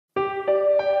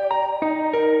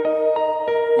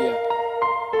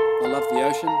the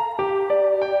ocean,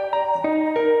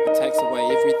 it takes away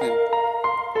everything.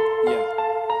 Yeah.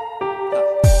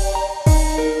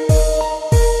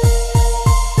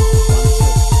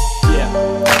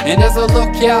 Yeah. And as I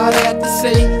look out at the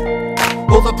sea,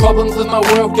 all the problems of my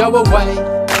world go away.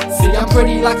 See, I'm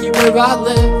pretty lucky where I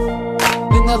live,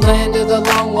 in the land of the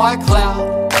long white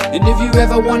cloud. And if you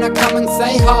ever wanna come and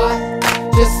say hi,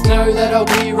 just know that I'll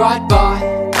be right by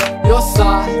your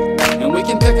side. And we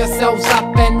can pick ourselves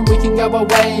up and we can go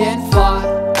away and fly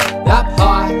up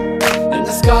high in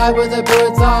the sky with a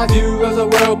bird's eye view of the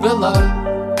world below.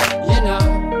 You know,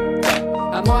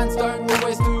 our minds don't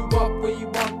always do what we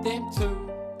want them to.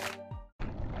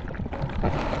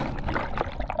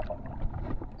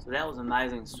 So that was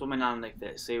amazing, swimming underneath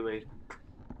that seaweed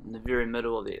in the very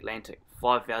middle of the Atlantic,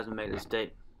 5,000 meters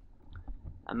deep.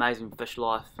 Amazing fish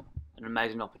life, an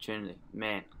amazing opportunity.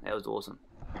 Man, that was awesome.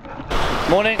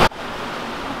 Morning.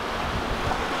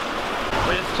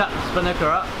 We just chucked the spinnaker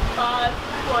up.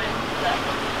 5.6.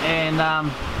 And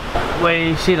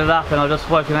we set it up and I just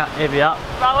woken up Evie up.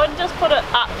 Rowan just put it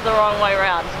up the wrong way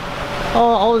around.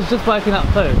 Oh, I was just waking up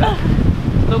too.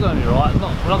 Still going to be right.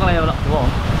 We're not going to have it up for long.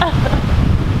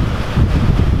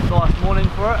 Nice morning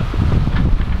for it.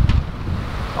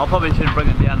 I probably should bring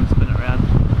it down and spin it around.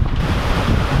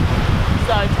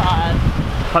 So tired.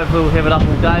 Hopefully we'll have it up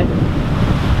all day.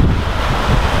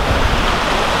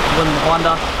 Wind behind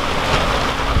us.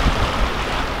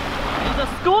 It's a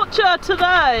scorcher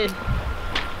today.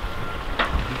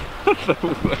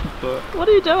 What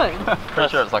are you doing? Pretty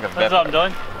sure it's like a bed. That's what I'm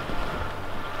doing.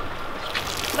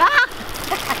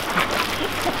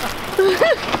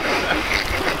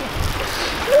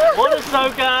 Water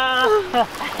soaker!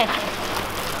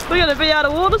 We're going to be out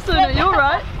of water soon at your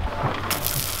rate.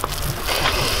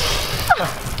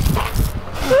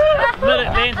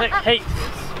 Mid-Atlantic heat.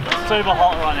 It's super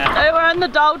hot right now. Hey, we're in the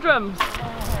doldrums.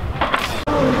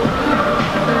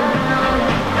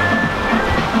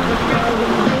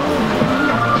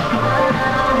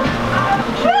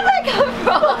 Where did that come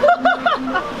from?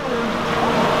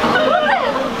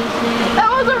 That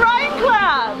was a rain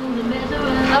cloud.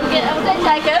 I'm getting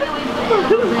taken.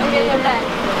 I'm getting him back.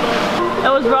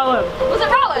 That was Rowan. Was it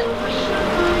Rowan?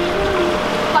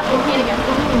 Fucking here again.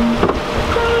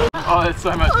 Oh, there's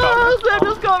so much cover. Oh, Sam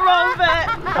just got Rowan back.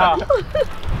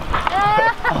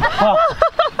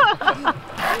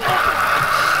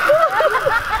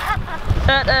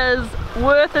 It is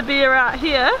worth a beer out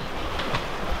here.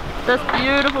 This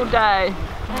beautiful day.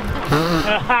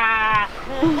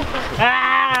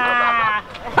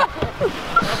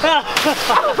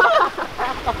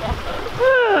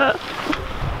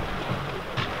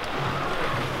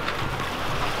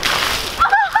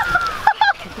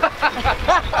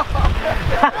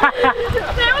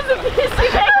 That was a piece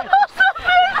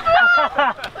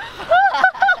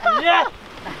Yeah!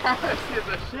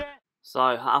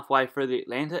 So halfway through the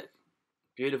Atlantic,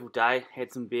 beautiful day,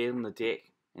 had some beers on the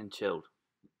deck and chilled.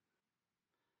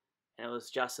 And it was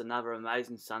just another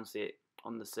amazing sunset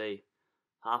on the sea,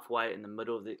 halfway in the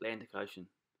middle of the Atlantic Ocean.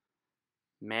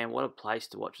 Man, what a place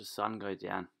to watch the sun go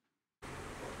down.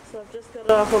 So I've just got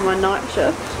it off on my night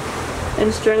shift,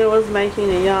 and Stringer was making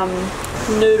a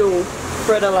noodle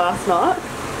fritter last night.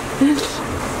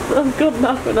 I've got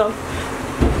enough and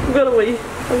I've got a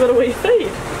wee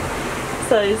feed.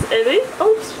 So there's Evie,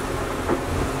 oops,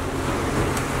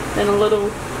 and a little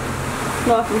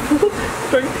knife and fork,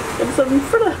 drink and some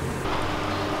fritter.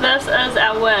 This is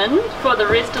our wind for the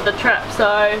rest of the trip.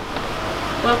 So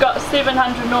we've got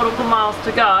 700 nautical miles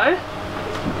to go,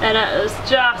 and it is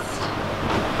just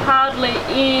hardly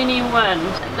any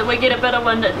wind. We get a bit of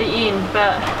wind at the end,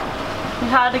 but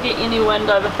it's hard to get any wind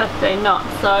over 15 knots.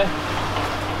 So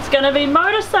it's going to be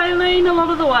motor sailing a lot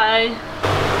of the way.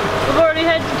 We've already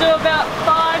had to do about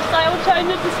 5 sail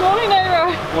changes this morning,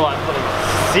 Nero. Well, like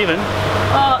 7.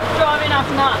 Oh, it's driving us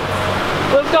nuts.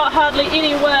 We've got hardly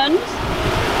any wind,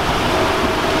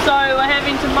 so we're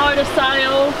having to motor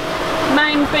sail.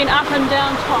 Main's been up and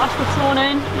down twice this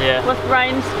morning, Yeah. with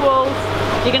rain squalls.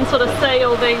 You can sort of see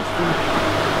all these,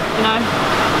 you know.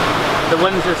 The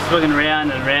wind's just swinging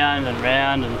round and round and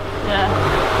round, and Yeah.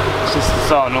 it's just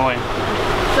so annoying.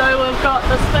 So we've got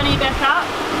the spinny back up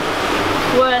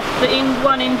with the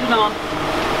one engine on,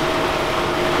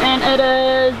 and it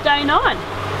is day 9.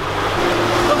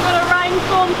 We've got a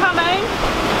rainstorm coming,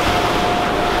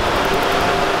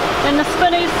 and the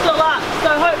spinny's still up, so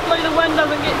hopefully the wind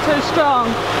doesn't get too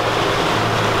strong.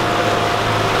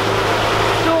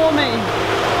 Stormy.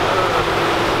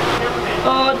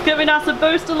 Oh, it's giving us a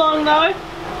boost along though.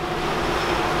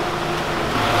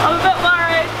 I'm a bit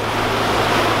worried.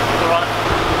 Alright.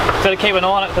 Gotta keep an eye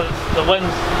on it because the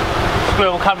wind's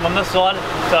squirrel coming on this side,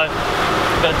 so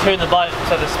I'm going to turn the boat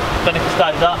so the spinnaker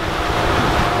stays up.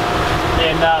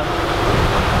 And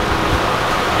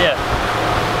yeah,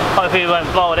 hopefully we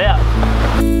won't blow it out.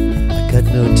 I got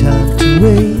no time to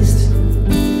waste,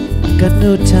 I got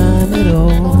no time at all.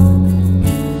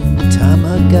 The time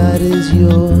I got is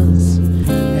yours,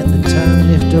 and the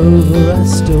time left over I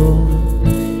store.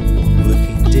 One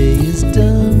working day is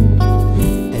done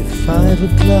at 5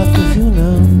 o'clock if you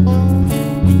know.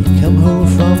 And you come home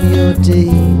from your day,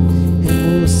 and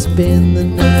we'll spend the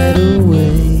night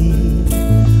away.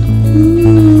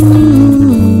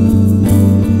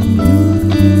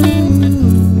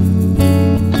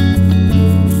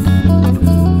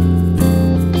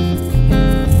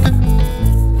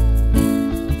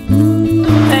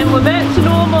 And we're back to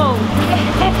normal.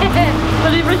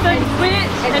 But everything's wet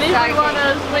and everyone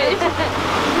is wet.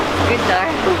 Good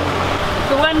though.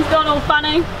 The wind's gone all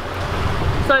funny,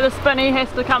 so the spinny has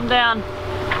to come down.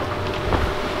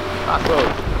 That's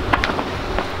good.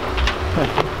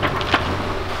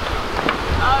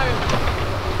 Oh.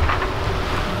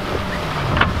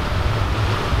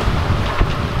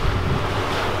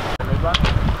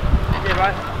 Yeah,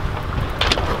 right.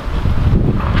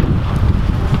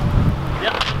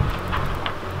 Yep.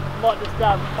 Might just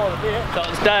hold it there. So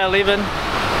it's day 11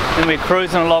 and we're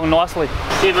cruising along nicely.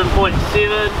 7.7,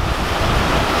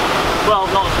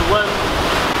 12 knots of wind,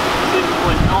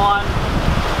 7.9.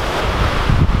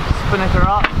 Spinnaker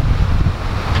up.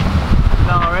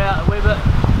 Lower out a wee bit.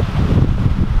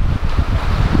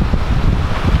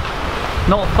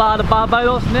 Not far to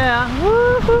Barbados now.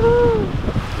 Woo-hoo-hoo.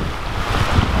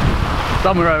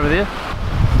 Somewhere over there.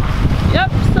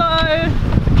 Yep, so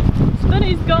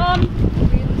spinny's gone.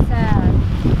 Really sad.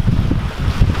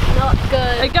 Not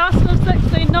good. A gust of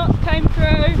 16 knots came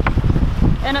through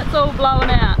and it's all blowing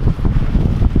out.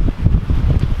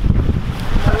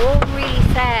 We're all really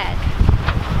sad.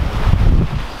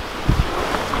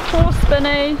 Poor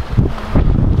spinny.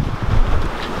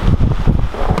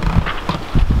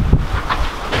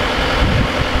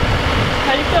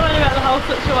 How are you feeling about the whole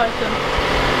situation?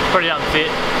 Pretty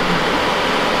upset.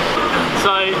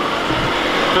 So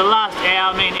the last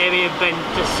hour me and Abby have been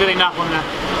just sitting up on the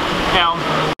helm.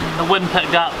 The wind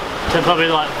picked up to probably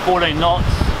like 14 knots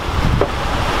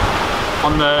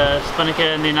on the spinnaker,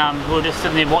 and then we were just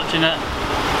sitting there watching it,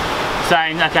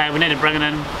 saying okay, we need to bring it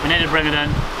in,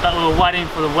 but we were waiting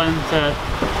for the wind to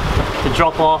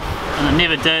drop off, and it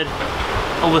never did.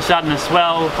 All of a sudden the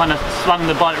swell kind of swung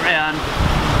the boat around,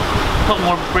 put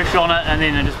more pressure on it, and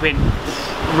then it just went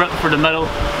ripped through the middle.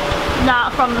 Nah,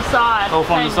 from the side. All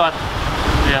from the side.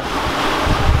 Yeah.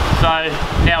 So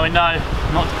now we know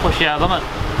not to push our limit.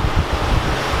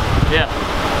 Yeah.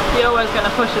 You're always going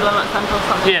to push your limits until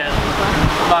something Yeah.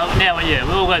 But now, yeah,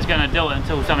 we're always going to do it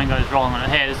until something goes wrong, and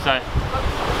it has. So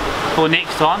for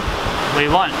next time, we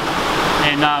won't.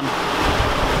 And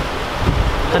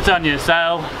it's only a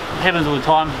sail. It happens all the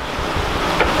time.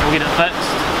 We'll get it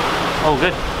fixed. All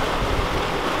good.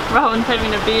 Rowan's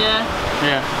having a beer.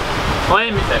 Yeah. Well,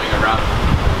 Amy's having a run.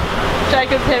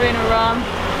 Jacob's having a rum.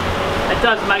 It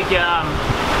does make you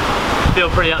feel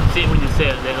pretty upset when you see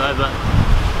it there though, but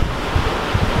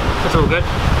it's all good.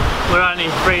 We're only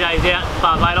 3 days out,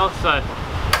 Barbados, so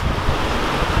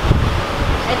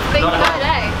It's been good,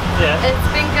 eh? yeah. It's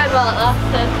been good while it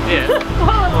lasted. Yeah.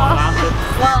 While it lasted.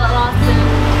 While it lasted.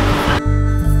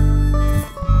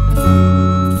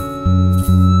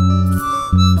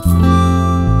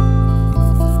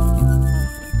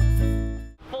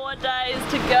 4 days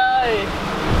to go.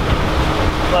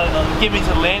 Well, give me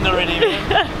to land already,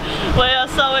 man. We are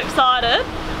so excited.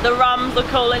 The rums are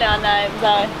calling our names,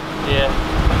 eh? Yeah.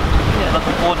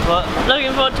 Looking forward to it.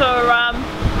 Looking forward to a rum.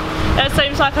 It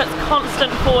seems like it's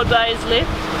constant 4 days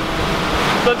left.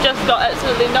 We've just got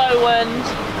absolutely no wind.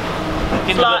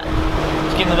 It's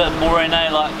getting a bit boring, eh?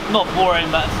 Like, not boring,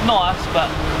 but it's nice, but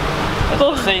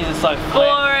the seas are so flat.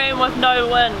 Boring with no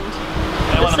wind.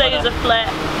 The seas are flat.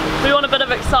 We want a bit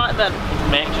of excitement.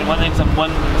 Some action, we need some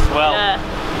wind as well. Yeah,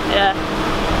 yeah.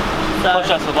 So,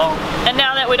 push us along. and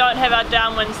now that we don't have our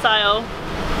downwind sail,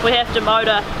 we have to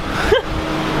motor.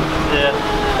 Yeah.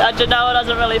 Our genoa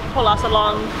doesn't really pull us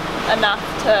along enough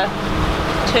to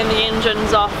turn the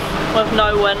engines off with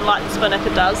no wind like the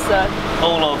spinnaker does. So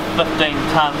All of 15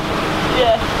 tonne.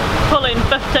 yeah, pulling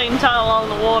 15 tonne along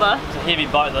the water. It's a heavy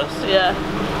boat this. Yeah.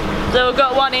 So we've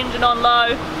got one engine on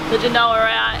low, the genoa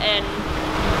out, and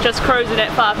just cruising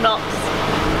at 5 knots.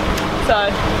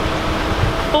 So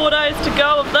 4 days to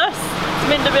go of this. It's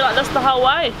meant to be like this the whole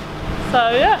way.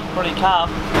 So yeah. Pretty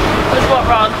calm. That's what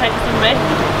Rowan thinks of me.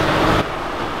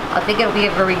 I think it'll be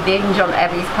a revenge on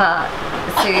Abby's part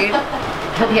soon.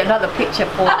 Another picture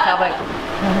forthcoming.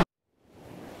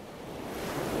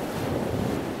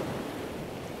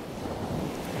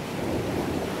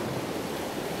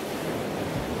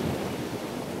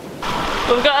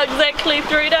 We've got exactly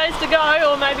 3 days to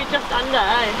go, or maybe just under,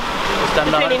 eh? Just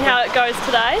under. Depending how it goes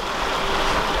today.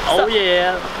 Oh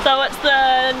yeah. So it's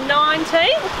the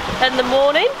 19th in the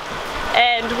morning,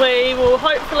 and we will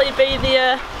hopefully be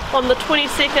there on the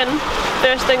 22nd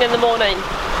first thing in the morning.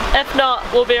 If not,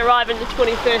 we'll be arriving the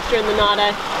 21st during the night,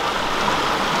 eh?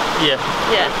 Yeah.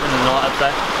 Yeah. In the night, I'd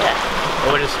say. Yeah.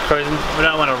 We're just cruising. We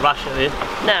don't want to rush it there.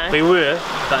 No. We were,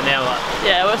 but now like.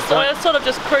 Yeah, we're sort of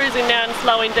just cruising now and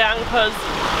slowing down because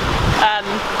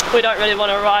we don't really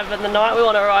want to arrive in the night. We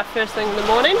want to arrive first thing in the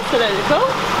morning, so that'd be cool.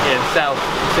 Yeah, sail,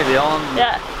 see the island.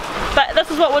 Yeah. But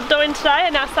this is what we're doing today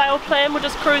in our sail plan. We're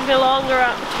just cruising along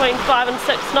around between 5 and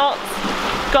 6 knots.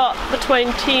 Got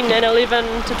between 10 and 11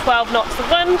 to 12 knots of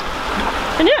wind.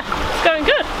 And yeah, it's going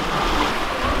good.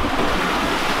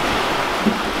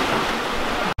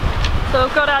 So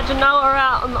we've got our genoa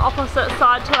out on the opposite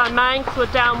side to our main because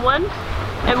we're downwind,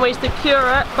 and we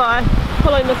secure it by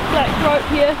pulling this black rope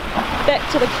here back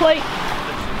to the cleat.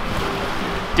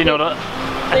 Do you know what?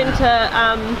 Then to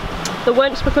the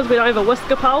winch because we don't have a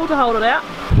whisker pole to hold it out.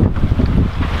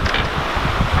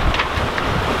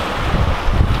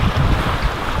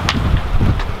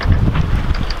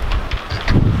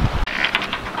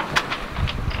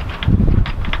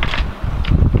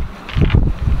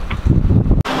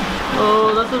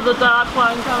 Oh, this is the dark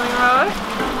one coming, Rose.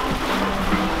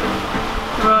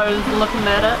 Rose looking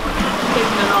at it,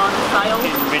 keeping an eye on the sail.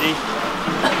 Getting ready.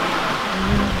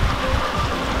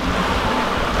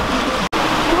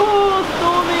 Oh,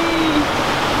 stormy!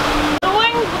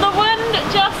 The wind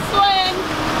just swung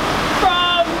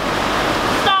from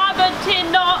starboard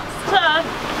 10 knots to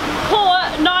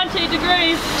port 90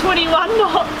 degrees, 21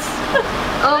 knots.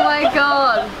 Oh my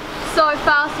god. So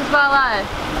fast as well, eh?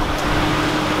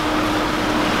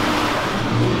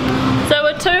 So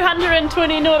we're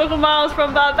 220 nautical miles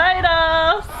from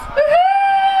Barbados.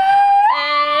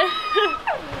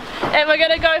 And we're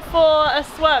gonna go for a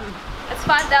swim. It's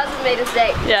 5,000 meters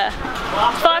deep. Yeah,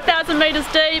 it's 5,000 meters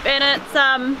deep, and it's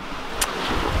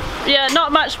yeah,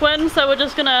 not much wind. So we've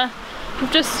just got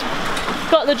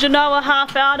the genoa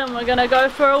half out, and we're gonna go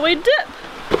for a wee dip.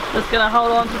 Just gonna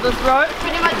hold on to this rope.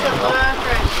 Pretty much a lure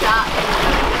for a shark.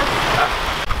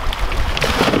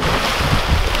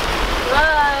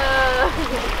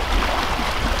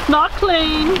 Not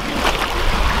clean.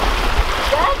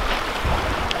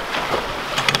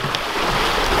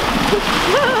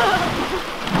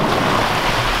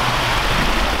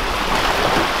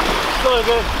 So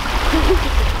good.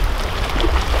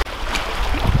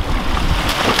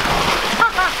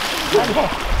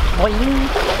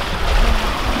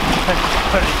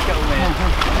 Pretty cool, man.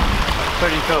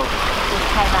 Pretty cool. Just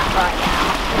came up right now.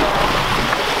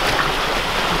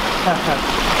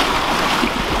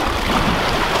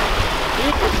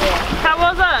 How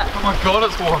was it? Oh my god,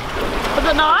 it's warm. Was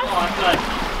it nice?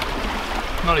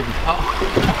 Not even cold.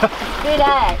 Good,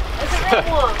 eh? Is it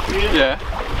really warm? Yeah.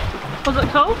 Was it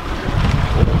cool?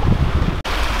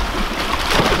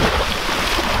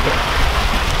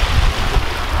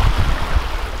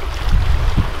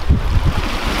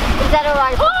 Is that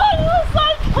alright? Oh, it was so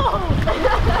cold!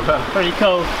 Pretty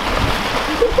cool.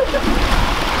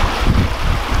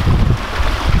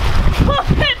 Oh,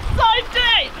 it's so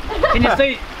deep! Can you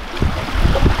see?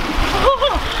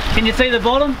 Can you see the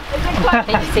bottom? Can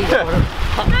you see the bottom?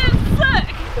 That's sick!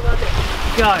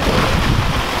 Go.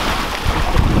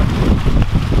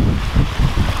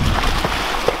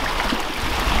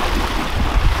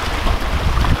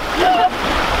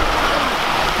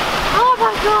 Oh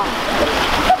my god!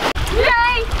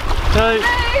 3, 2,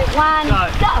 1, go.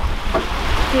 go!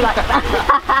 Do you like that?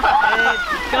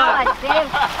 Go. Come on, Sam.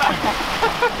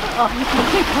 Oh, you're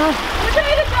too close. We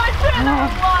need to go further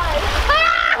away!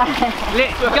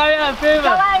 Let's go out further.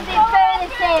 Go on, then further,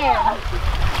 Sam.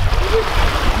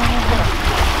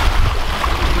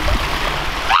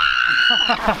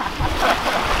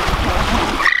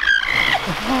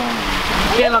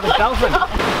 Get like a dolphin.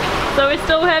 So we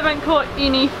still haven't caught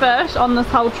any fish on this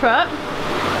whole trip.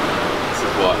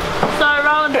 What? So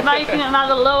Rowan's making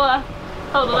another lure.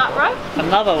 Hold it up, bro.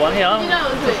 Another one here. You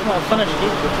know it's It's not finished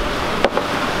yet.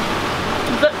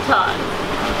 zip tie.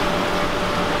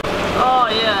 Oh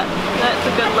yeah, that's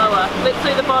a good lure. Let's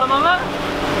see the bottom of it.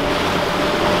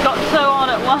 Got 2 on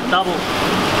at once. Double.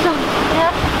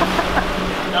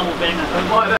 Double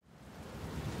banger.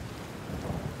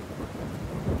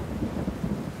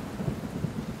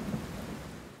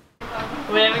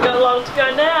 We haven't got long to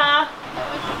go now.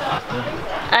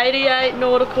 88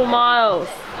 nautical miles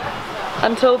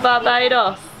until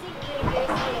Barbados.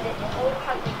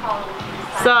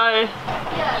 So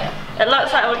it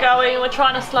looks like we're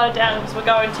trying to slow down because we're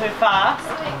going too fast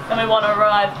and we want to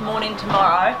arrive morning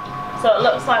tomorrow. So it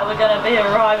looks like we're going to be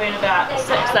arriving about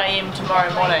 6 AM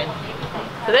tomorrow morning.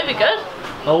 So that'd be good.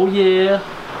 Oh yeah.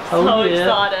 Oh So yeah.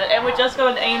 excited. And we just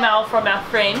got an email from our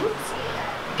friends,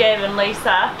 Gav and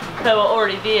Lisa, who are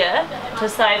already there, to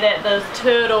say that there's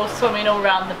turtles swimming all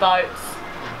around the boats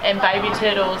and baby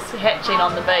turtles hatching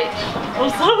on the beach. I'm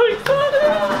so excited.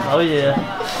 Oh yeah.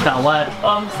 Can't wait.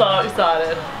 I'm so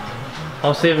excited.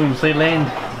 I'll see if we can see land.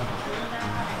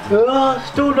 Oh,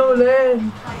 still no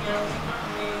land.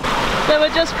 So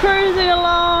we're just cruising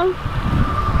along,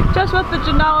 just with the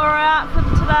Genoa out for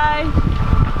today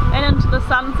and into the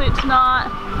sunset tonight,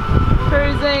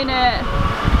 cruising at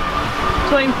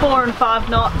between 4 and 5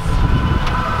 knots.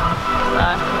 So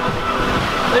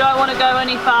we don't want to go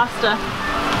any faster.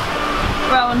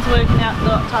 Rowan's working out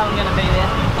what time I'm going to be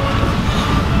there.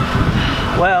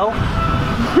 Well,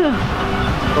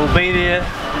 we'll be there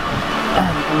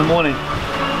in the morning.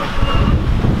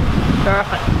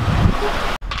 Perfect.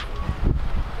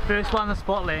 First one to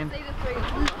spot land.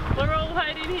 We're all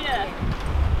waiting here.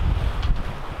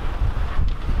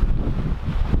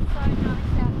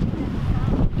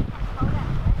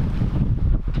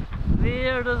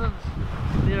 There it isn't.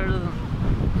 There it isn't.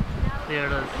 There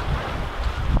it is.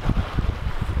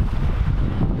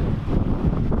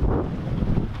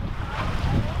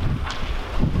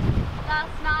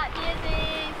 Last night,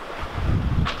 Dizzy.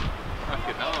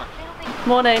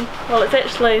 Morning. Well,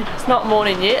 it's not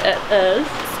morning yet, it is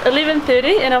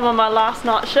 11:30 and I'm on my last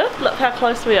night shift. Look how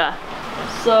close we are.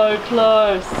 So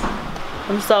close.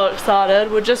 I'm so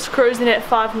excited. We're just cruising at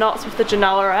 5 knots with the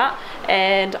Genoa out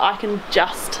and I can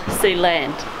just see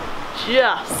land.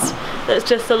 There's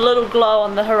just a little glow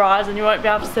on the horizon. You won't be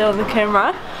able to see on the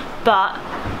camera, but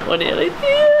we're nearly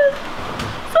there.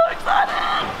 So excited.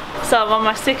 So I'm on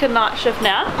my second night shift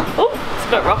now. Oh, it's a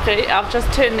bit rocky. I've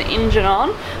just turned the engine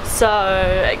on, so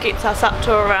it gets us up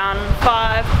to around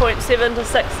 5.7 to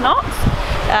 6 knots.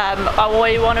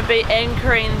 We want to be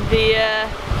anchoring there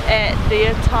at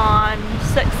their time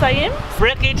 6 AM.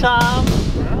 Ricky time!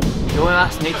 Join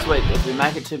us next week as we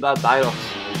make it to Barbados.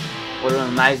 What an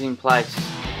amazing place.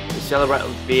 We celebrate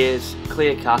with beers,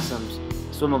 clear customs,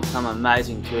 swim with some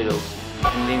amazing turtles,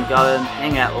 and then go and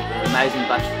hang out with an amazing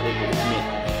bunch of people we've met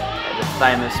at the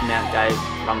famous Mount Gay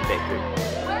rum factory.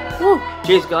 Woo.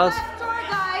 Cheers guys!